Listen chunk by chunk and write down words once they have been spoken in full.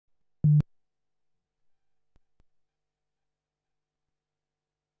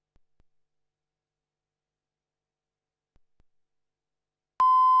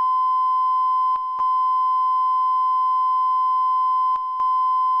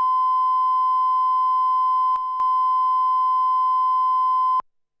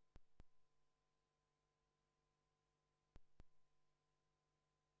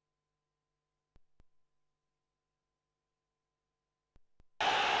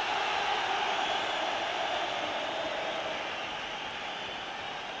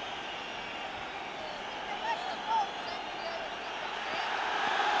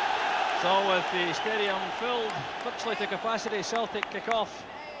So with the stadium filled virtually to capacity, Celtic kick off,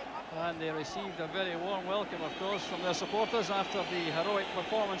 and they received a very warm welcome, of course, from their supporters after the heroic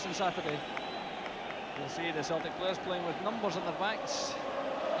performance on Saturday. You'll see the Celtic players playing with numbers on their backs.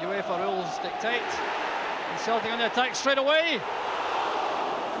 UEFA rules dictate, and Celtic on the attack straight away.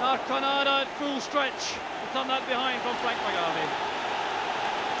 Arconada at full stretch to turn that behind from Frank McGarvey.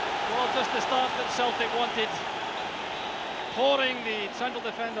 Well, just the start that Celtic wanted. Pouring the central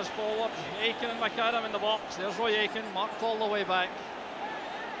defenders forward. Aiken and McAdam in the box. There's Roy Aiken, marked all the way back.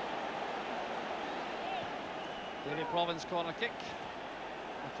 Davy Province corner kick.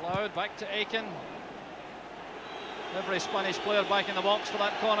 McLeod back to Aiken. Every Spanish player back in the box for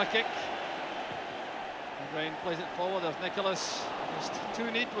that corner kick. McGrain plays it forward. There's Nicholas. Just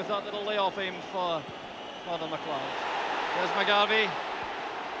too neat with that little layoff aim for Father McLeod. There's McGarvey.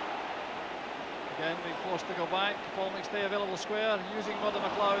 Again being forced to go back. Paul McStay available square, using Mother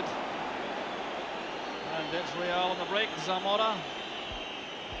McLeod. And it's Real on the break. Zamora.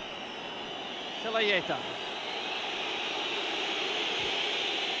 Filayeta.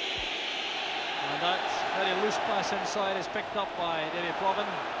 And that very loose pass inside is picked up by Davy Provan.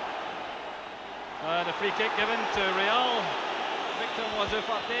 And a free kick given to Real. Victim was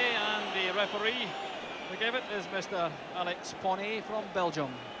Ufarte, and the referee who gave it is Mr. Alex Pony from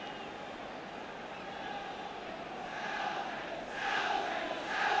Belgium.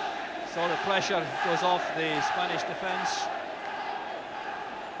 So the pressure goes off the Spanish defence.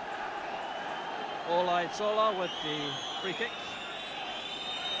 Olaizola with the free kick.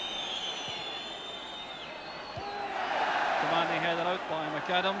 Commanding header out by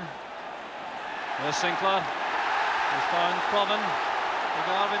McAdam. There's Sinclair. He's found Provan.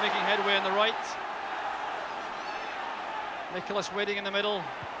 McGarvey making headway on the right. Nicholas waiting in the middle.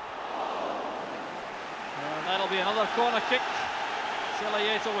 And that'll be another corner kick.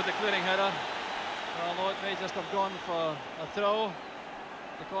 Filayeta with the clearing header, although it may just have gone for a throw,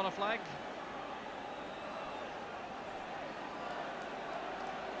 the corner flag.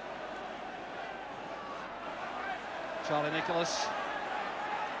 Charlie Nicholas.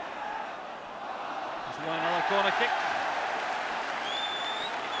 He's won another corner kick.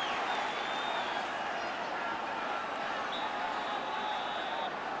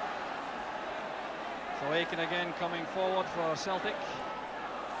 So Aiken again coming forward for Celtic.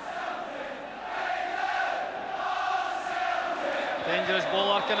 Dangerous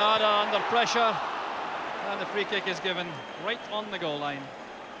ball, Arconada under pressure, and the free kick is given right on the goal line.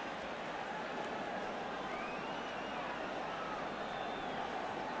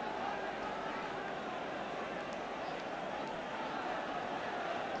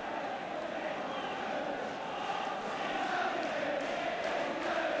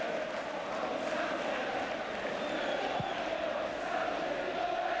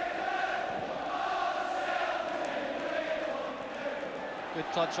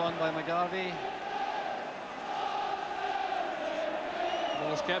 Good touch on by McGarvey.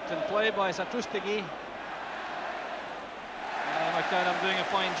 Ball's kept in play by Satrustigi. McAdam doing a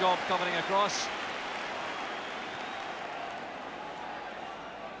fine job covering across.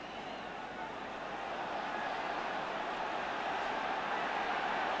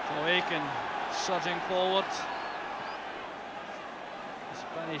 So Aiken surging forward. The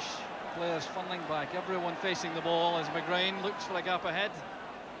Spanish players funneling back, everyone facing the ball as McGrain looks for a gap ahead.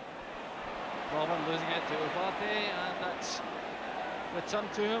 Provan losing it to Ufarte, and that's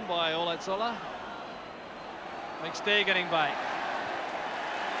returned to him by Olaizola. McStay getting back.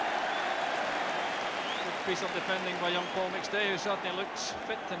 Good piece of defending by young Paul McStay, who certainly looks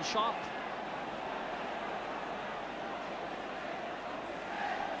fit and sharp.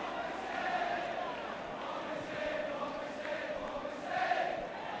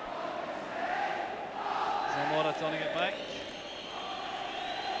 Zamora turning it back.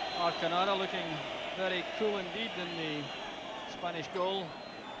 Arconada looking very cool indeed in the Spanish goal.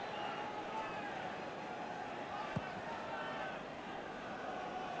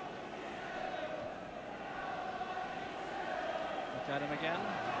 McAdam again.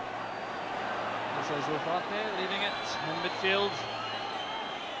 This is Ufarte leaving it in midfield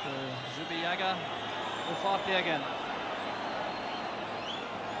to Zubillaga. Ufarte again.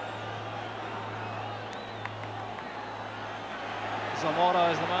 Zamora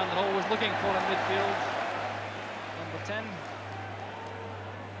is the man they're always looking for in midfield. Number 10.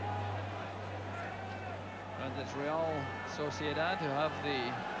 And it's Real Sociedad who have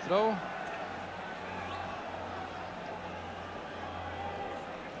the throw.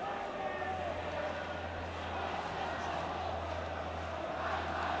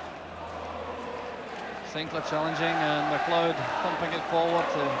 Sinclair challenging, and McLeod thumping it forward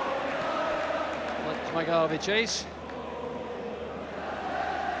to McGarvey chase.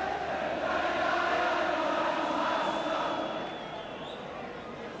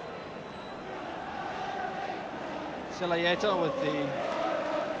 Sociedad with the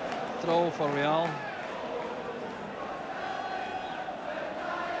throw for Real.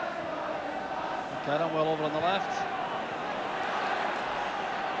 McAdam well over on the left.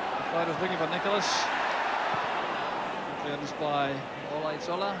 The player was looking for Nicholas. Clearance by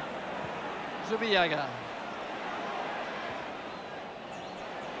Olaizola. Zubillaga.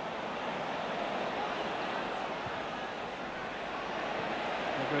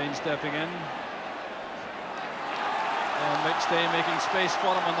 McGrain stepping in. McStay making space for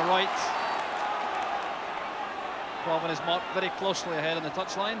him on the right. Provan is marked very closely ahead on the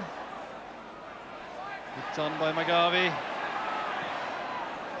touchline. Good turn by McGarvey.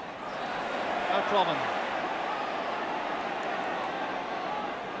 Now Provan.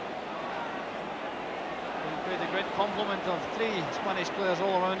 He created a great complement of 3 Spanish players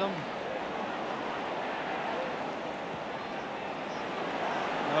all around him.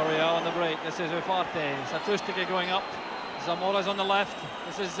 Now Real on the break. This is Ufarte. Satrustige going up. Zamora's on the left.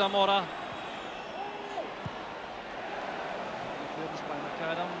 This is Zamora. Clearance by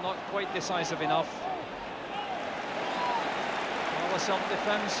McAdam. Not quite decisive enough. Well, the Celtic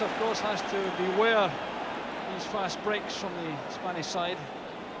defence, of course, has to beware these fast breaks from the Spanish side.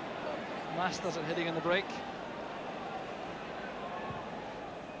 Masters at hitting in the break.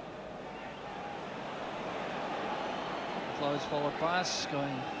 Clouds forward pass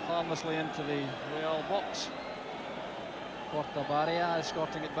going harmlessly into the Real box. Portabaria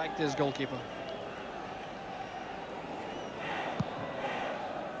escorting it back to his goalkeeper.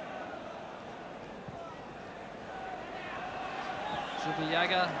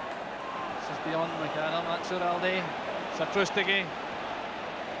 Zubillaga. This is beyond McAdam. That's Uralde. Satrustige.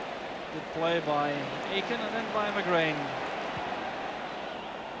 Good play by Aiken and then by McGrain.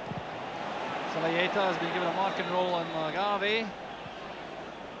 Sociedad has been given a marking roll on McGarvey.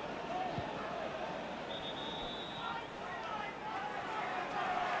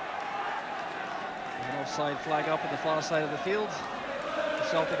 An offside flag up at the far side of the field. The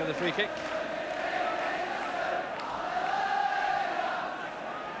Celtic of the free kick.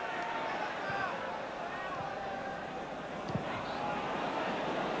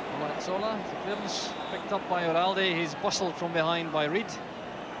 Sola, the clearance picked up by Uralde. He's bustled from behind by Reid.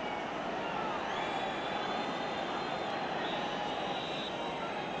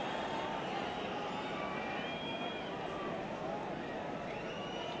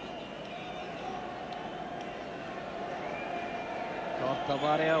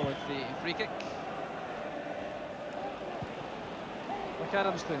 Cortabaria with the free kick.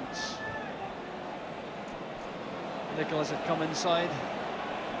 McAdam stints. Nicholas had come inside.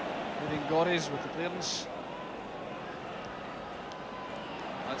 Leading Gores with the clearance.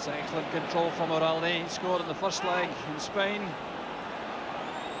 That's excellent control from Uralde. He scored in the first leg in Spain.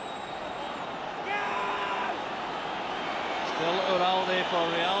 Still Uralde for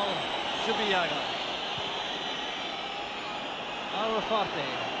Real. Zubillaga. Arafate.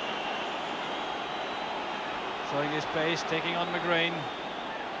 Showing his pace, taking on McGrain.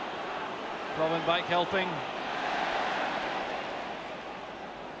 Provan back helping.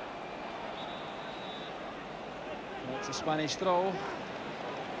 It's a Spanish throw.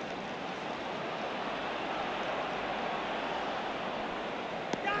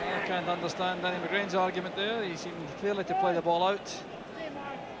 I can't understand Danny McGrain's argument there. He seemed clearly to play the ball out.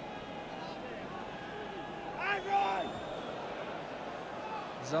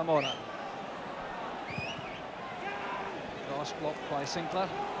 Zamora. Cross blocked by Sinclair. I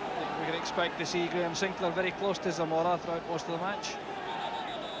think we can expect to see Graham Sinclair very close to Zamora throughout most of the match.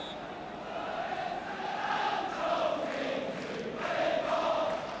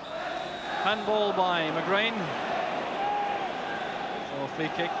 Handball by McGrain. So a free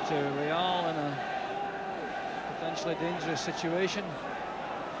kick to Real in a potentially dangerous situation.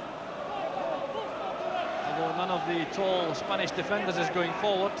 Although none of the tall Spanish defenders is going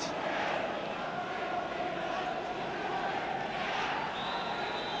forward.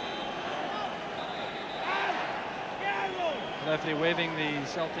 The referee waving the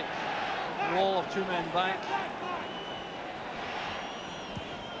Celtic wall of 2 men back.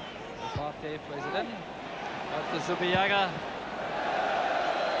 Plays it in. Out to Zubillaga.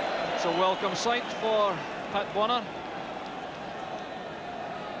 It's a welcome sight for Pat Bonner.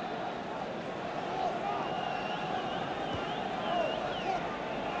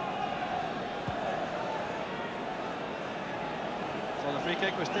 So the free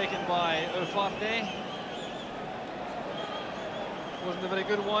kick was taken by Ufarte. Wasn't a very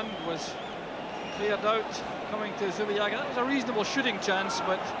good one. Was cleared out, coming to Zubillaga. That was a reasonable shooting chance,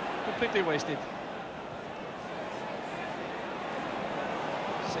 but completely wasted.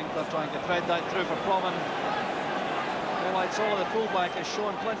 Sinclair trying to thread that through for Provan. Olaitzola, the fullback, has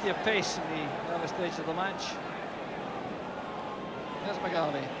shown plenty of pace in the early stage of the match. There's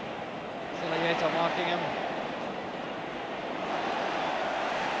McGarvey. Celtic marking him.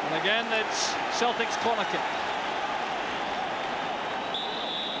 And again, it's Celtic's corner kick.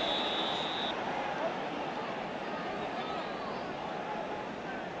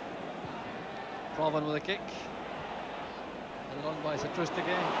 Provan with a kick. And run by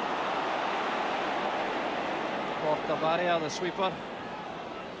Satrustige. Portabaria, the sweeper.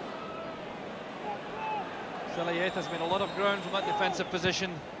 Celtic has made a lot of ground from that defensive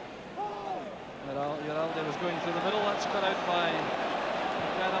position. Uralde was going through the middle. That's cut out by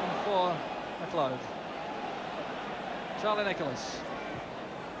Adam for McLeod. Charlie Nicholas.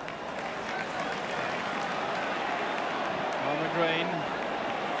 McGrain.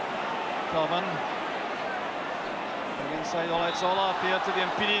 Provan. Inside Olaitzola appeared to be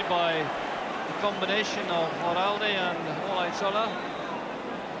impeded by the combination of Uralde and Olaitzola.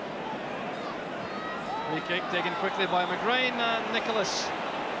 Free kick taken quickly by McGrain, and Nicholas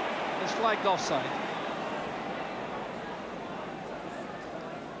is flagged offside.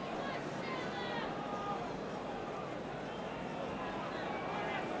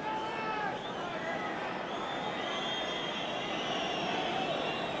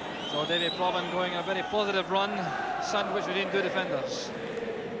 So Davy Provan going a very positive run, sandwiched between two defenders.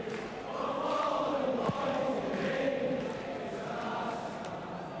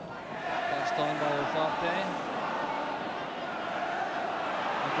 Passed on by Ufarte.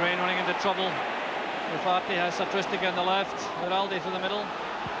 McGrain running into trouble. Ufarte has Satrustige on the left, Uralde through the middle.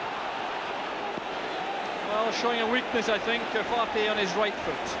 Well, showing a weakness, I think, Ufarte on his right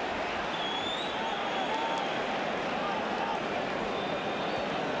foot.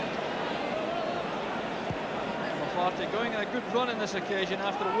 Going a good run in this occasion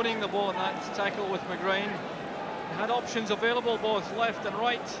after winning the ball in that tackle with McGrain. He had options available both left and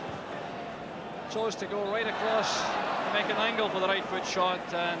right. Chose to go right across to make an angle for the right foot shot,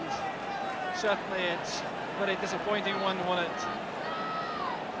 and certainly it's a very disappointing one when it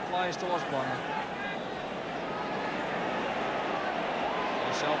flies towards Bonner.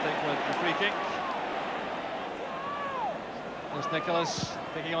 Celtic with the free kick. There's Nicholas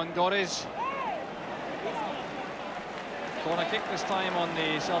taking on Gores. Corner kick this time on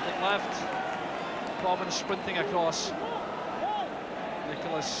the Celtic left. Provan sprinting across.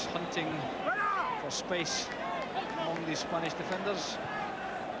 Nicholas hunting for space among the Spanish defenders.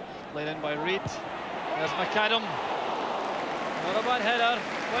 Played in by Reid. There's McAdam. Not a bad header,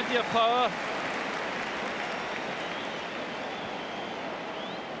 plenty of power.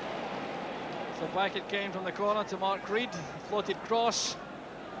 So back it came from the corner to Mark Reid. Floated cross.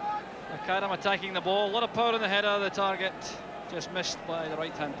 McAdam attacking the ball, a lot of power in the header, the target just missed by the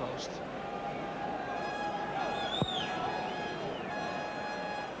right hand post.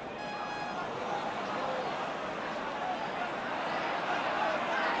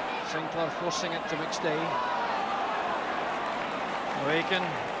 Sinclair forcing it to McStay. Awaken.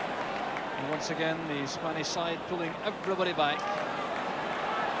 And once again the Spanish side pulling everybody back.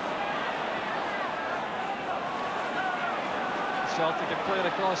 Celtic have played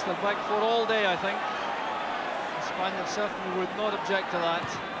across the back four all day, I think. The Spaniards certainly would not object to that.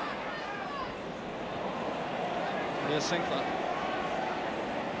 Here's Sinclair.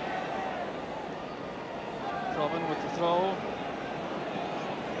 Provan with the throw.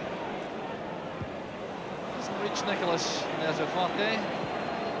 Doesn't reach Nicholas. And there's Ufarte.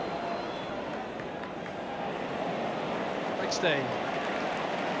 McStay.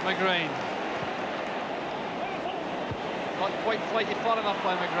 McGrain. Not quite flighted far enough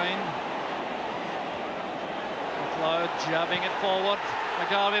by McGrain. McLeod jabbing it forward.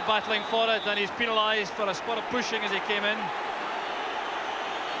 McGarvey battling for it, and he's penalised for a spot of pushing as he came in.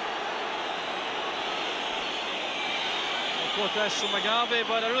 No protest from McGarvey,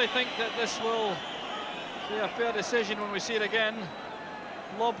 but I really think that this will be a fair decision when we see it again.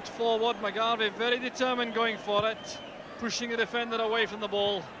 Lobbed forward, McGarvey very determined going for it, pushing the defender away from the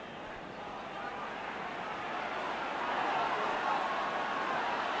ball.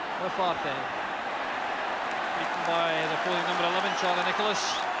 Ufarte, beaten by the opposing number 11, Charlie Nicholas.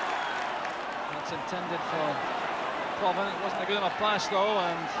 That's intended for Provan. It wasn't a good enough pass though,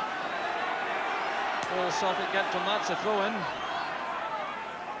 and all Celtic get from that's a throw-in.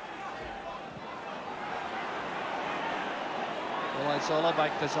 Olaitzola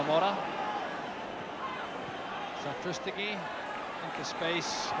back to Zamora. Satrustige. into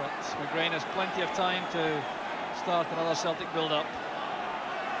space, but McGrain has plenty of time to start another Celtic build-up.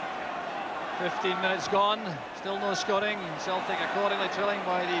 15 minutes gone, still no scoring. Celtic accordingly trailing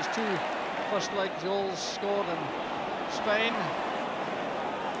by these two first leg goals scored in Spain.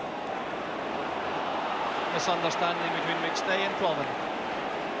 Misunderstanding between McStay and Provan.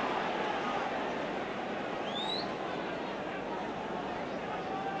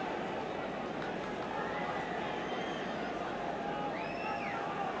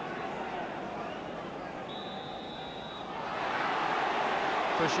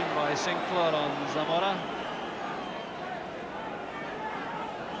 Pushing by Sinclair on Zamora.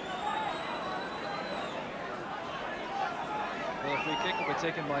 The free kick will be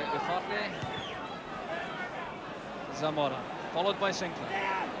taken by Ufarte. Zamora, followed by Sinclair.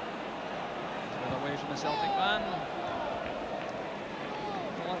 Get away from the Celtic man.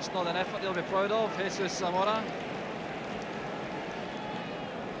 Well, that's not an effort they'll be proud of. Jesus Zamora.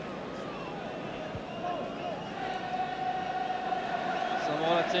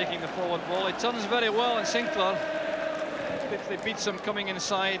 Zamora taking the forward ball. He turns very well, and Sinclair quickly beats him coming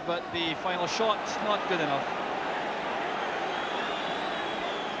inside, but the final shot not good enough.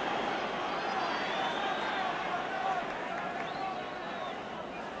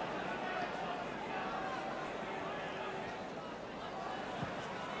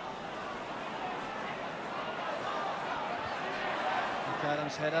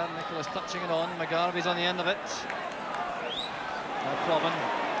 Adams' header, Nicholas touching it on, McGarvey's on the end of it. Provan.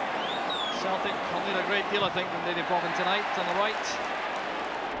 Celtic will need a great deal, I think, from Davy Provan tonight on the right.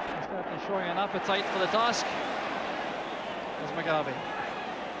 He's certainly showing an appetite for the task. There's McGarvey.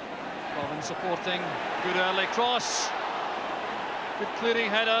 Provan supporting, good early cross. Good clearing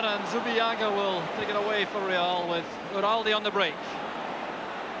header, and Zubiaga will take it away for Real with Uralde on the break.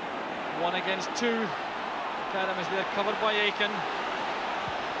 1 against 2. Adam is there, covered by Aiken.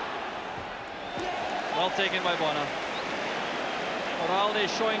 Well taken by Bonner. Uralde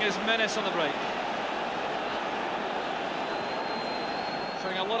showing his menace on the break.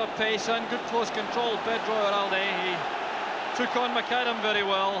 Showing a lot of pace and good close control, Pedro Uralde. He took on McAdam very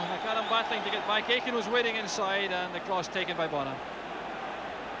well. McAdam battling to get back. Aiken was waiting inside, and the cross taken by Bonner.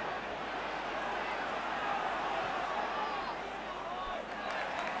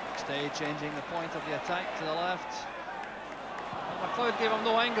 Stay changing the point of the attack to the left. And McLeod gave him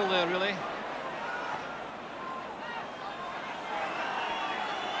no angle there, really.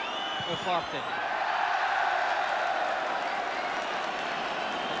 Ufarte.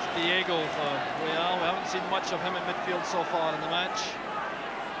 It's Diego for Real. We haven't seen much of him in midfield so far in the match.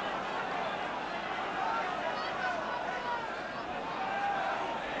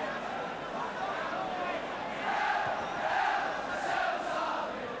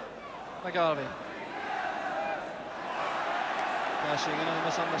 McGarvey. Dashing in on a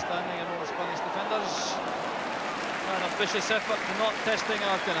misunderstanding of all the Spanish defenders. An ambitious effort to not testing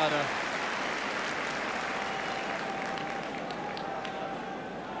Arcanada.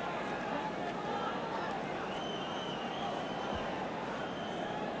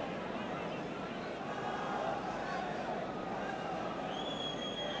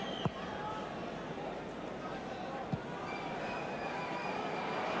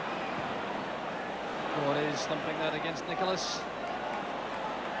 Corey's thumping that against Nicholas.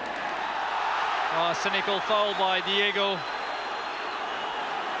 Oh, cynical foul by Diego.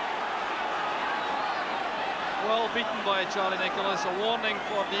 Well beaten by Charlie Nicholas. A warning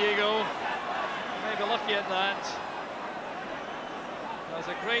for Diego. Maybe lucky at that. That was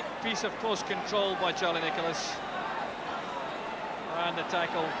a great piece of close control by Charlie Nicholas. And the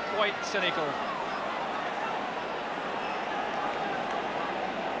tackle quite cynical.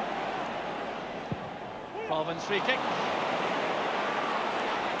 Provan's free kick.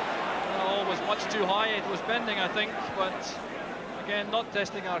 Was much too high. It was bending, I think, but again, not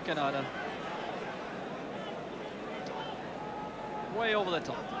testing Arcanada. Way over the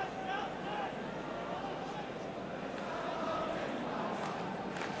top.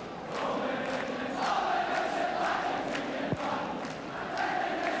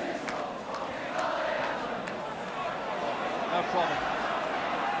 No problem.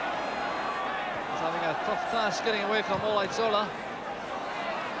 He's having a tough task getting away from Olaitzola.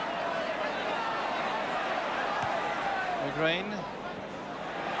 McGrain.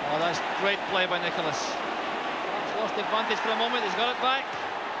 Oh, that's great play by Nicholas. He's lost the advantage for a moment. He's got it back.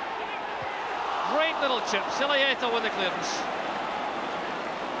 Great little chip. Silieta with the clearance.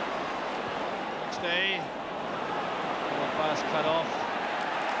 McStay. Pass cut off.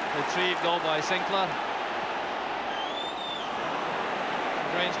 Retrieved though by Sinclair.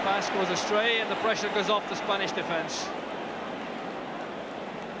 McGrain's pass goes astray, and the pressure goes off the Spanish defence.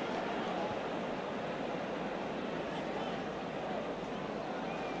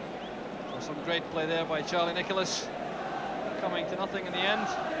 Some great play there by Charlie Nicholas, coming to nothing in the end.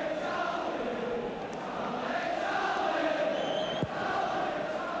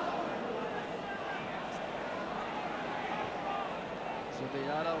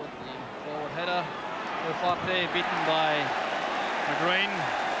 Sociedad with the forward header. Ufarte beaten by McGrain,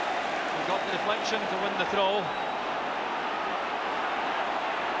 who got the deflection to win the throw.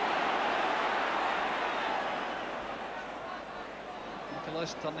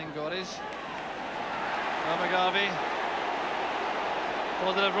 Nicholas turning Goris. Amagavi.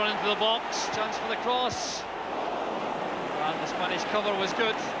 Positive run into the box. Chance for the cross. And the Spanish cover was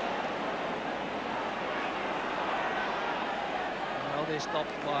good. Well, they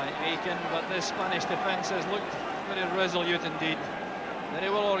stopped by Aiken, but the Spanish defence has looked very resolute indeed. Very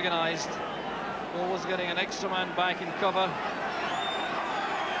well organised. Always getting an extra man back in cover.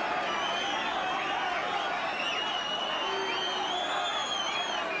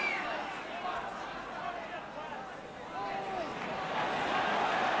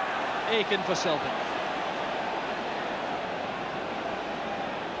 Aiken for Celtic.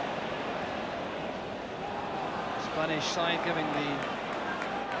 Spanish side giving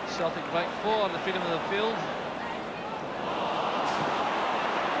the Celtic back four the freedom of the field.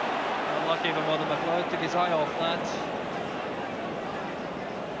 Unlucky for Mother McLeod, took his eye off that.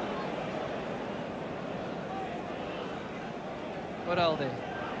 Boraldi.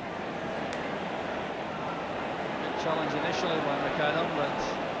 Good challenge initially by McAdam, but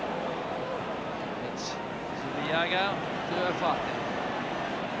it's Zubiaga to Ufarte.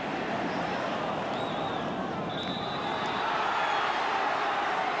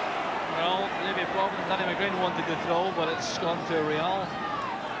 Well, maybe a problem. Danny McGrain wanted to throw, but it's gone to Real.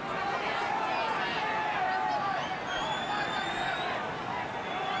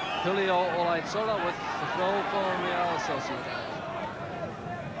 Julio Olaizola with the throw for Real Sociedad.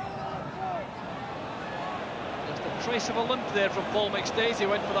 Just a trace of a limp there from Paul McStay. He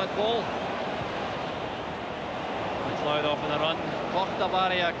went for that ball. McLeod off in the run.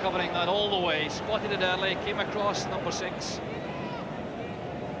 Cortabaria covering that all the way. Spotted it early, came across number 6.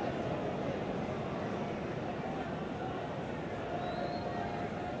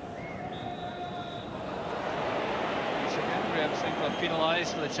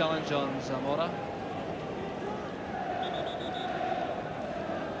 Penalised for the challenge on Zamora.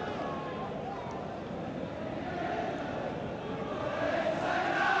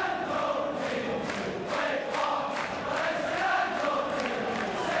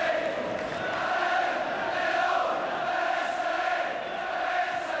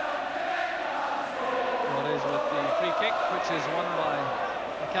 Torres with the free kick, which is won by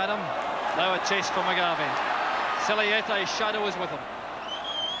McAdam. Now a chase for McGarvey. Celti's shadow is with him.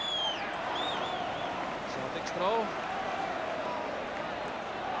 Celtic's throw.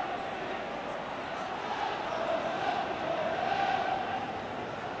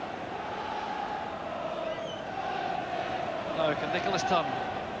 Now can Nicholas turn?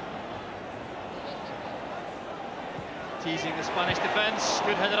 Teasing the Spanish defence.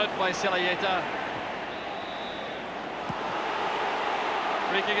 Good header out by Celta.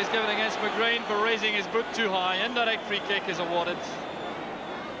 Free kick is given against McGrain for raising his boot too high. Indirect free kick is awarded.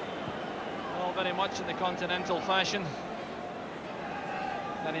 Well, very much in the continental fashion.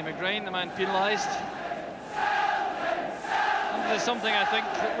 Danny McGrain, the man penalised. And there's something I think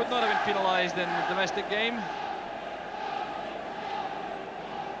that would not have been penalised in the domestic game.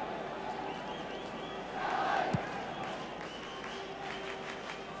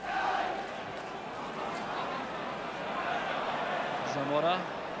 Zamora.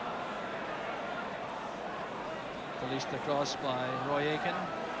 Released across by Roy Aiken.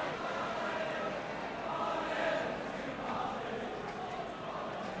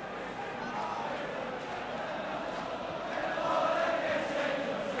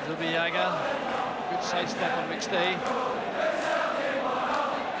 Zubiaga. Good sidestep on McStay.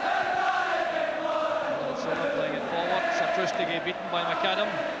 Playing it forward. Satrustige beaten by McAdam.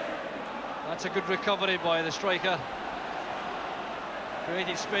 That's a good recovery by the striker.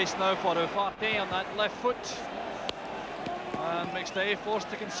 Created space now for Ufarte on that left foot. And McStay forced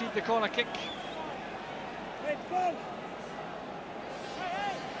to concede the corner kick.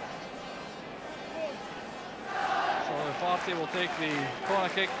 So Ufarte will take the corner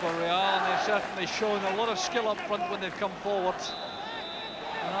kick for Real, and they've certainly shown a lot of skill up front when they've come forward.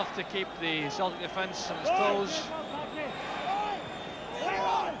 Enough to keep the Celtic defence on its toes.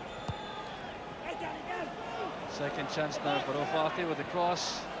 Second chance now for Ufarte with the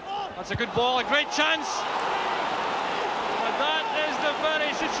cross. That's a good ball, a great chance. But that is the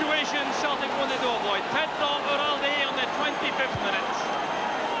very situation Celtic wanted to avoid. Pedro Uralde on the 25th minute.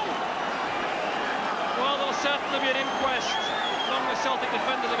 certainly be an inquest among the Celtic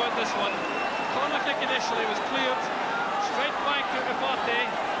defenders about this one. Corner kick initially was cleared, straight back to Ufarte.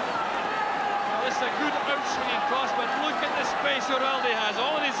 Now this is a good out-swinging cross, but look at the space Uralde has,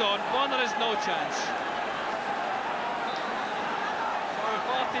 all on his own. Bonner has no chance. So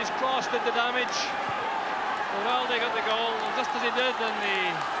Ufarte's cross did the damage. Uralde got the goal, just as he did in the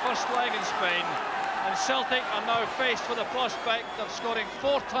first leg in Spain. And Celtic are now faced with the prospect of scoring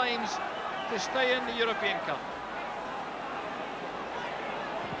 4 times to stay in the European Cup.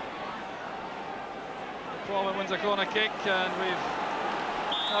 Provan wins a corner kick, and we've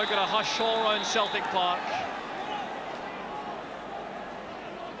now got a hush all around Celtic Park.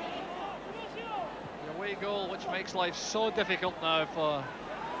 The away goal, which makes life so difficult now for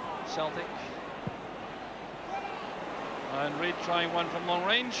Celtic. And Reid trying one from long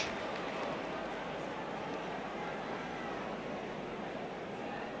range.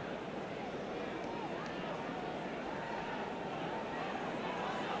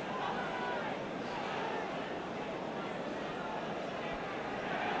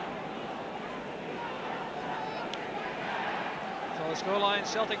 The scoreline: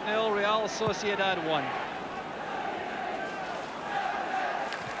 Celtic 0, Real Sociedad 1.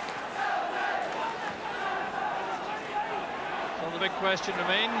 So the big question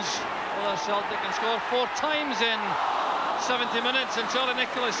remains whether Celtic can score 4 times in 70 minutes, and Charlie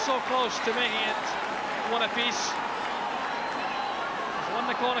Nicholas so close to making it 1 apiece. He's won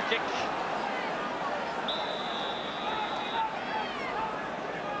the corner kick.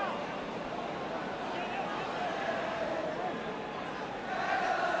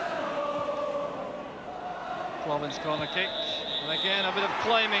 Provin's corner kick, and again a bit of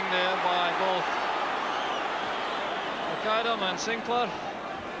climbing there by both McAdam and Sinclair.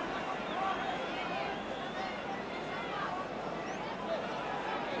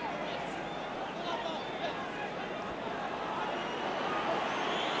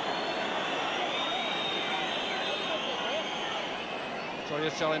 So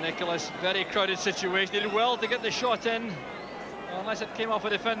here's Charlie Nicholas, very crowded situation, did well to get the shot in, unless it came off a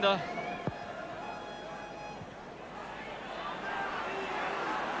defender.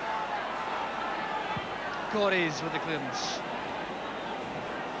 Corey's with the clearance.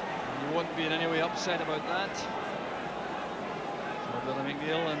 And you won't be in any way upset about that. So Billy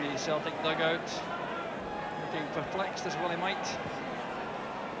McNeil in the Celtic dugout, looking perplexed as well he might.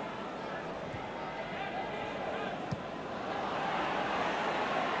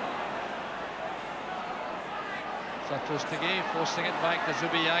 Santos Tegay forcing it back to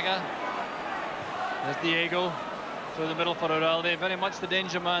Zubillaga. There's Diego through the middle for Uralde, very much the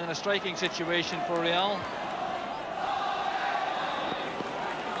danger man in a striking situation for Real.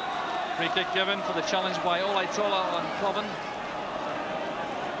 Free kick given for the challenge by Olaitola on Provan.